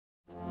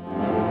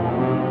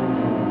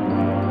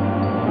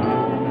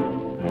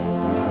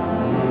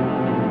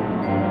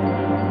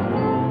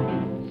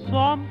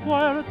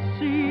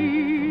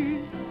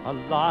A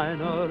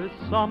liner is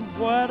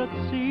somewhere at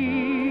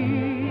sea,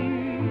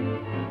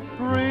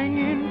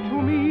 bringing to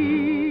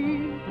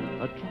me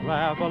a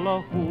traveler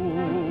who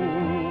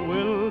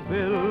will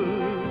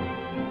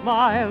build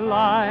my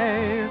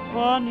life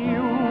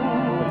anew.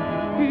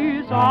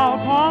 He's out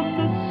on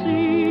the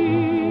sea,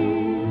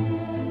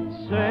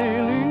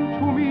 sailing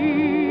to me,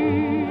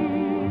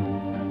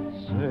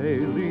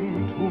 sailing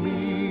to me.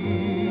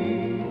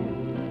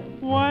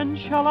 When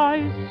shall I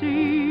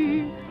see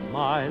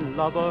my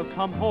lover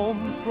come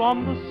home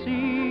from the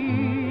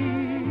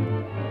sea?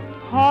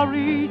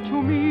 Hurry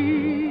to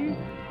me,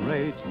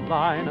 great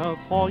liner,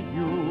 for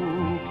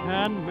you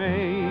can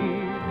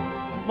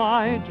make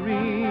my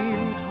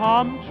dream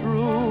come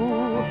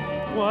true.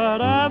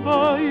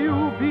 Wherever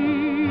you be,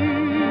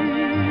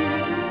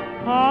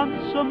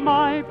 answer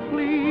my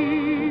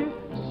plea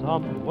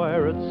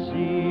somewhere at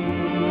sea.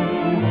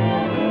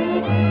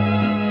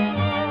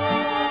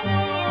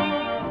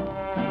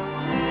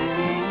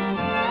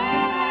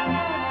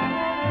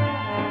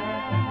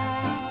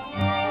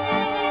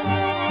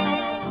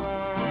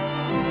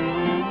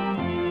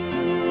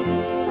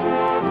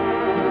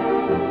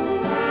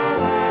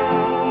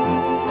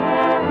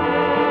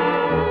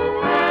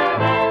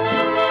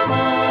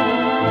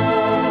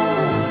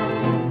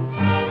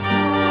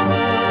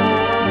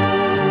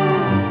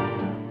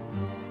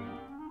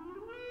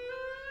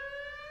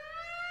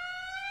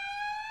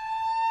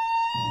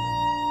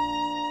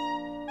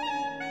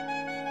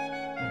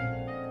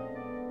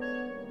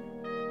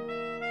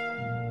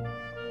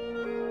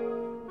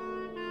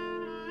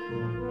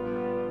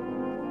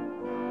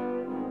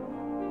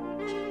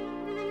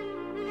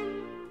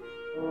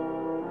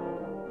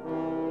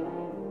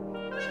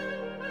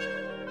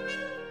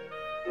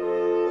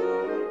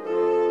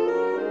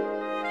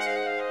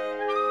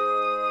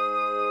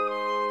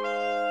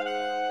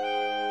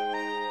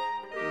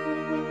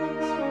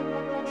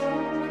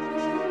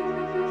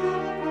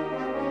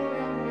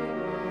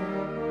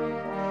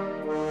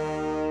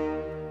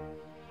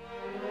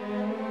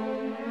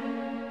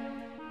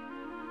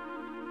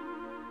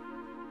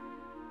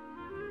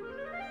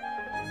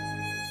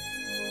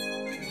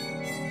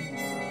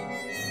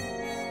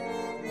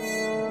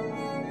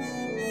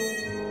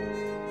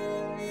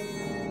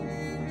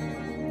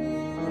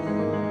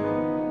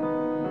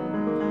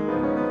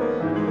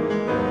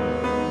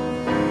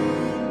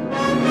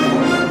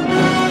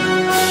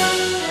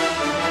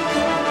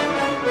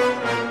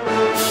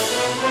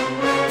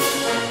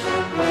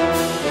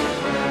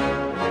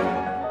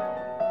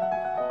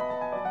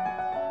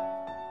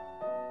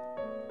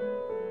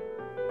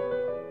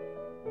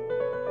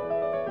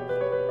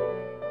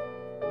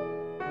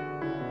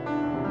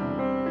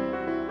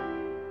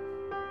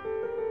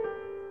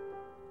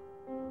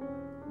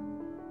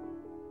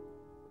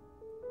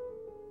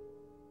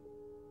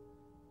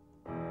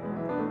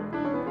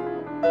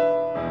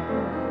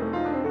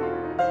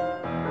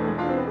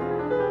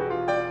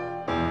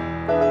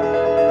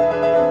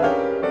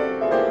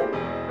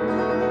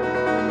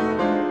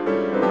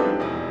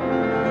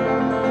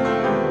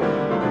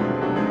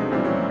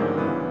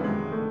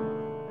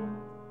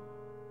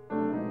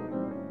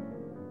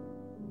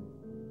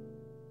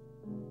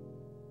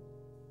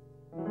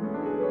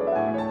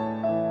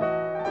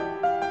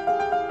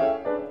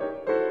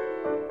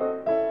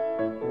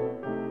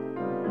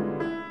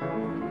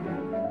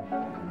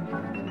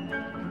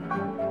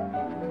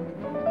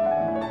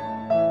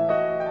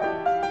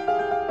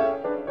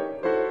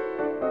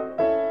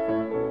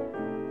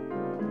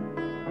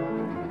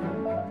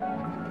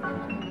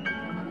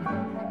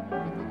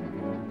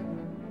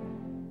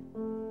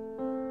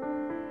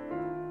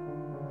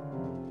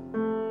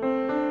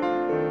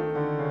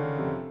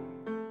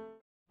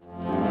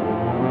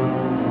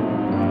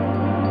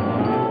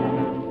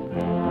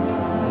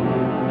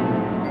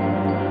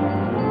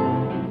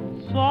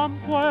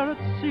 Somewhere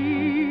at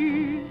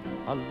sea,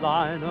 a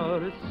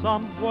liner is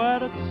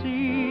somewhere at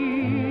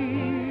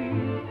sea,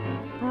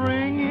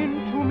 bringing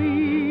to me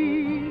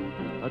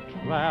a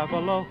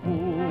traveler who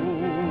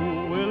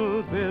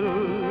will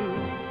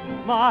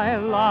build my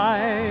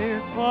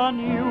life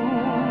anew.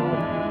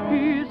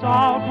 He's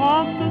out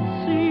on the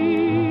sea,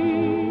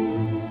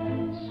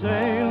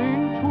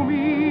 sailing to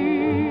me,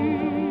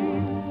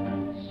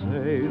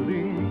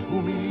 sailing to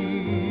me.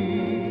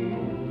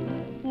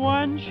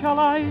 When shall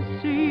I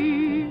see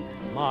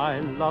my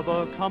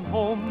lover come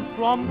home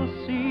from the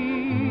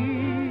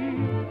sea?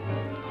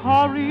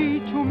 Hurry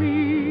to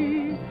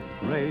me,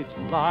 great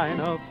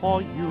liner,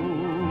 for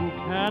you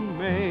can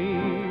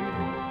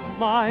make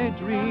my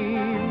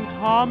dream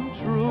come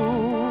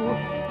true.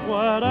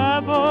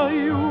 Wherever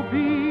you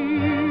be,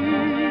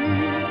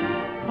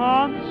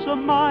 answer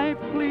my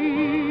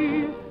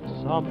plea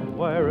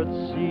somewhere at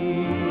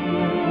sea.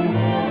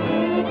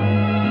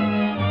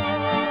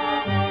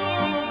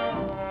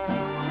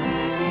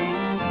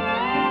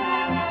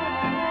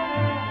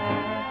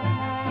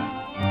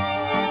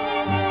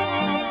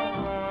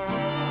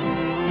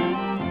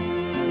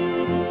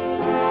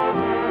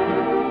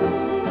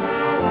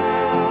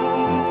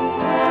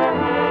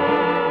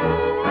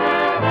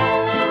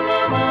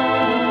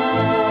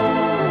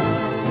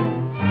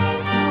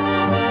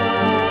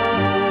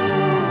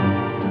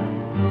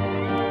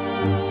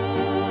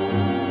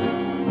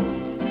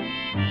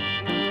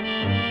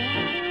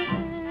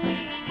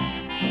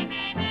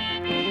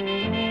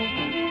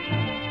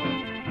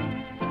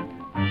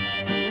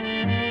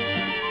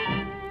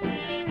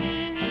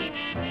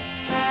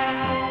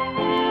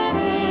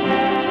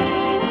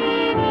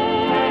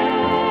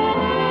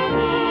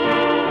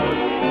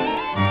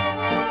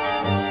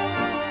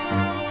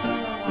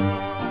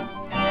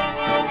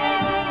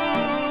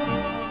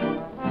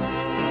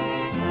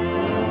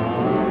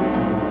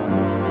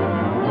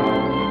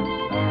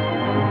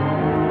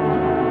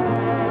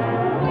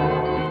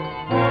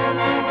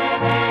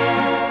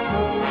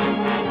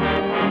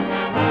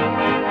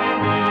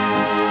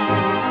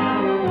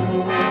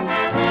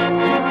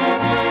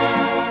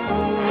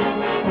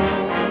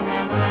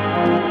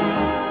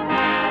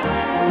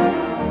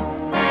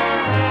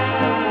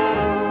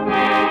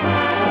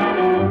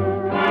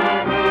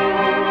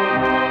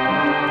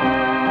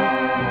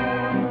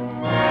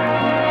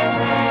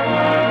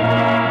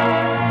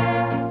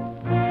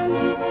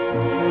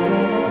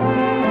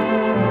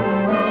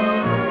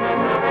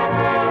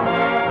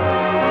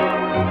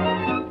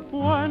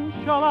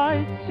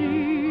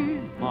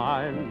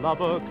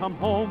 lover come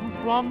home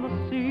from the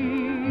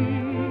sea.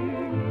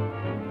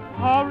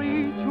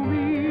 Hurry to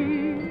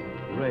me,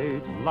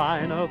 great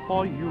liner,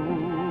 for you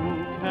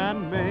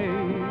can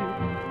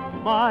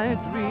make my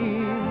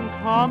dream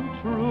come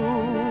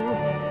true.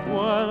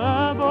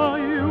 Wherever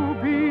you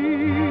be,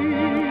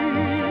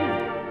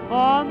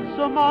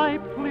 answer my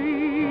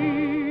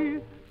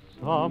plea,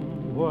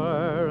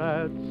 somewhere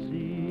at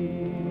sea.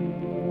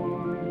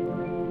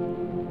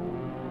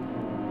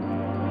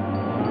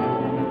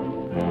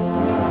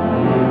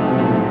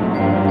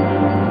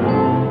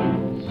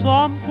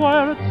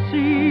 Somewhere at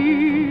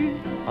sea,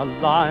 a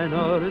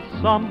liner is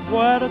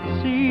somewhere at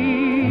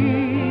sea,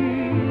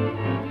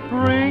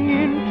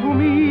 bringing to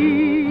me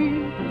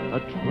a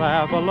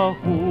traveler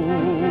who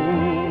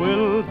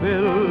will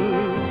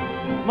build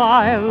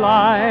my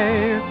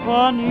life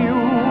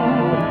anew.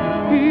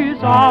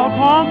 He's out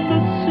on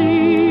the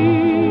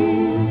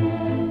sea,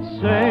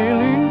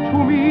 sailing to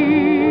me.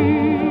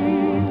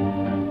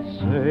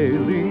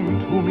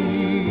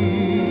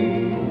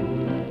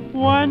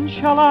 When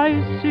shall I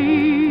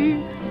see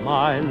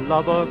my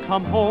lover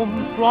come home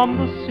from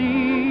the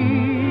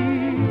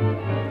sea?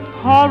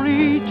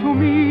 Hurry to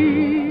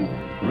me,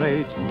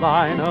 great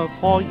liner,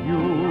 for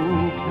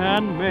you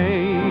can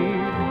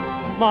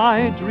make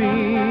my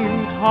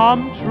dream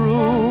come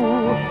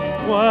true.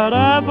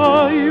 Wherever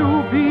you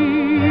be,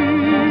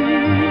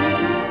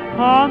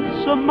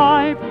 answer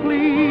my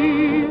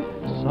plea,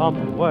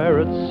 somewhere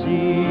at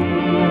sea.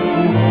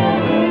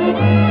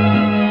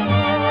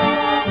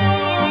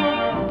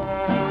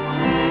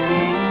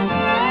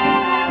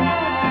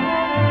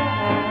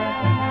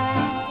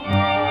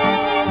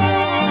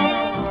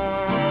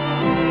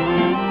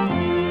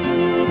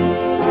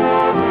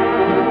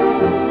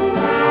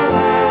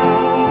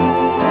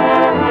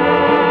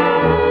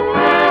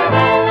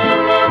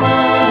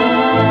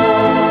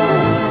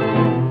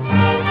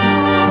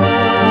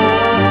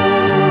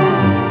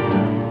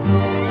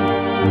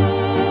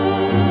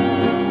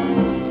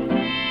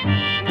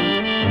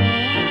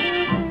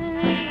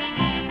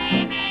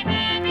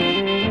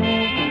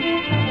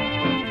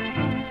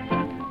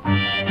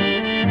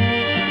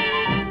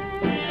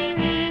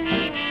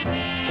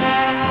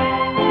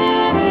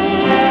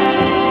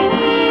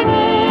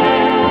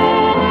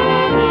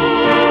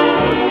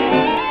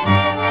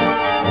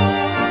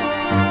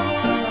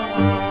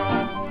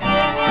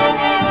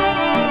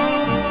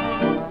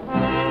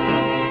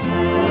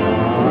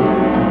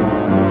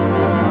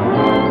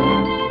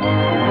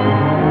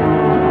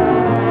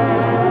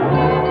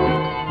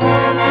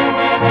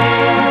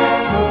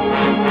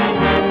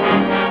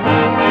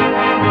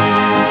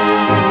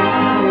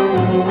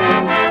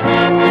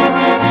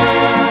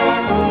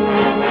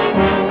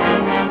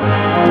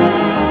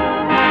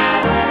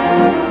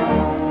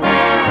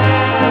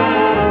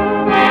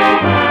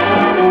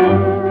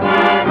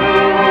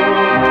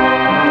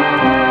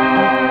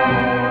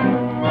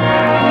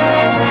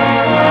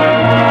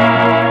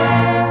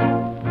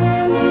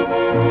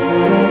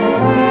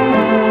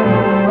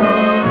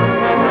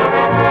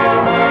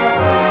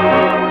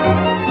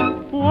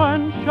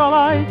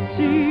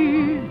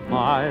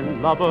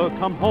 Lover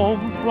come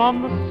home from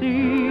the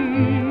sea.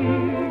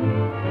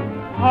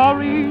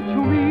 Hurry to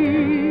me,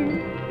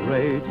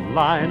 great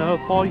liner,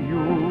 for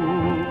you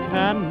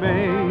can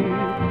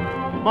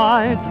make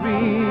my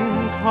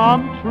dream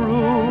come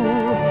true.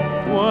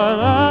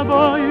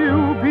 Wherever you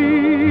be,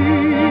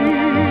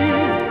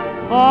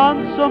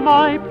 answer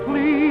my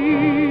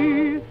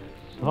plea,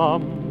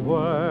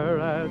 somewhere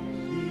at sea.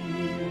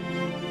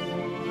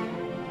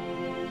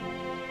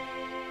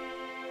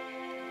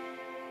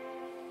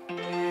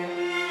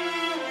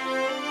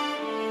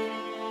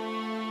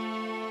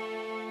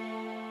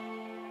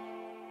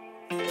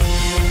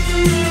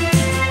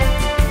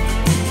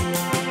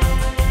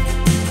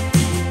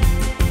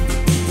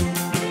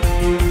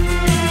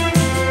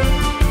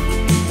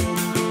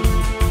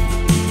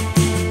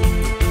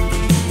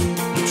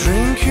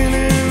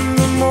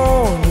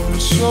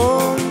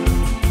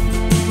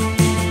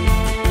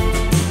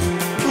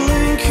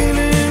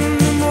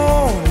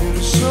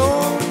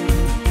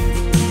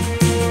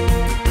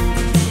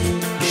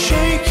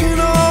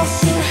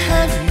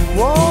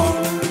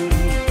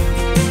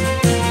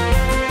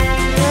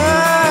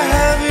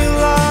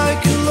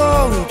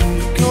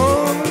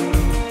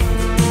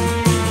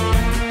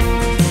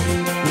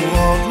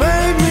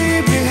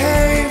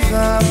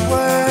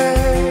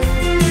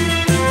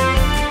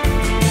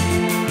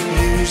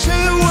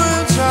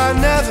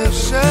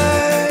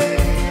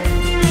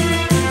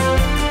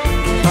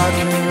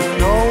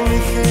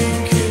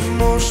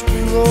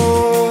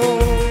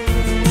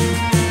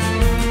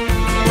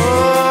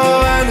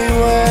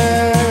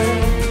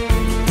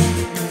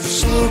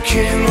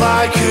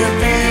 Like a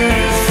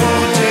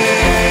beautiful day.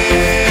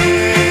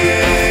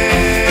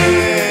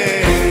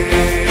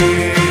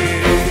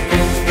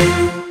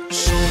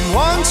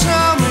 Someone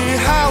tell me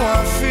how I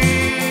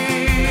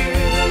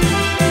feel.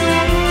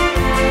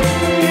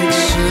 It's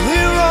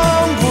silly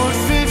wrong but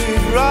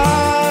vivid right.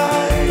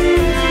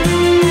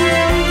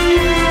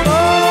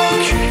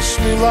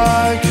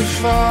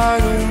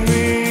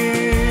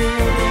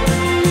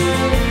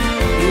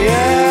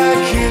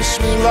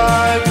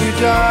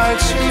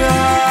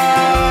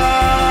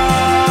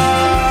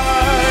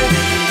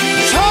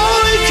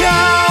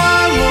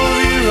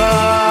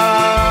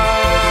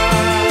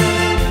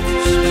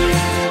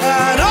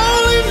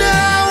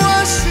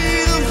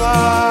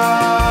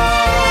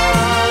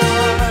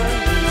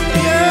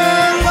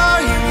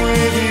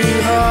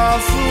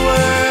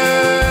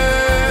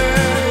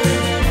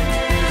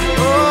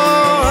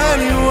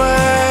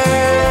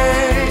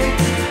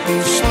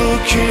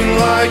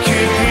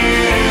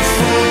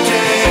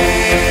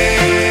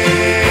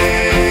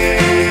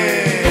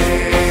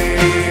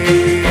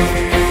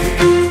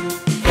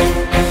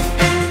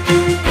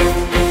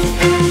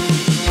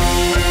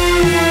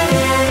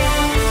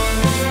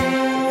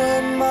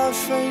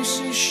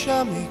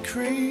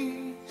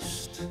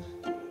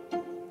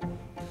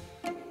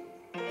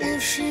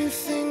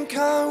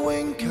 I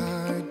wink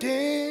I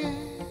did.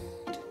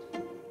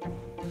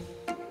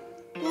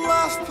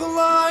 Laugh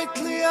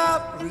politely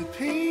at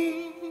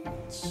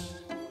repeats.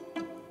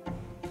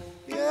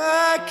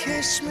 Yeah,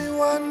 kiss me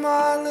when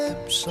my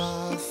lips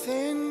are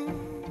thin.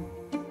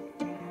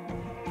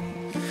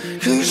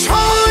 'Cause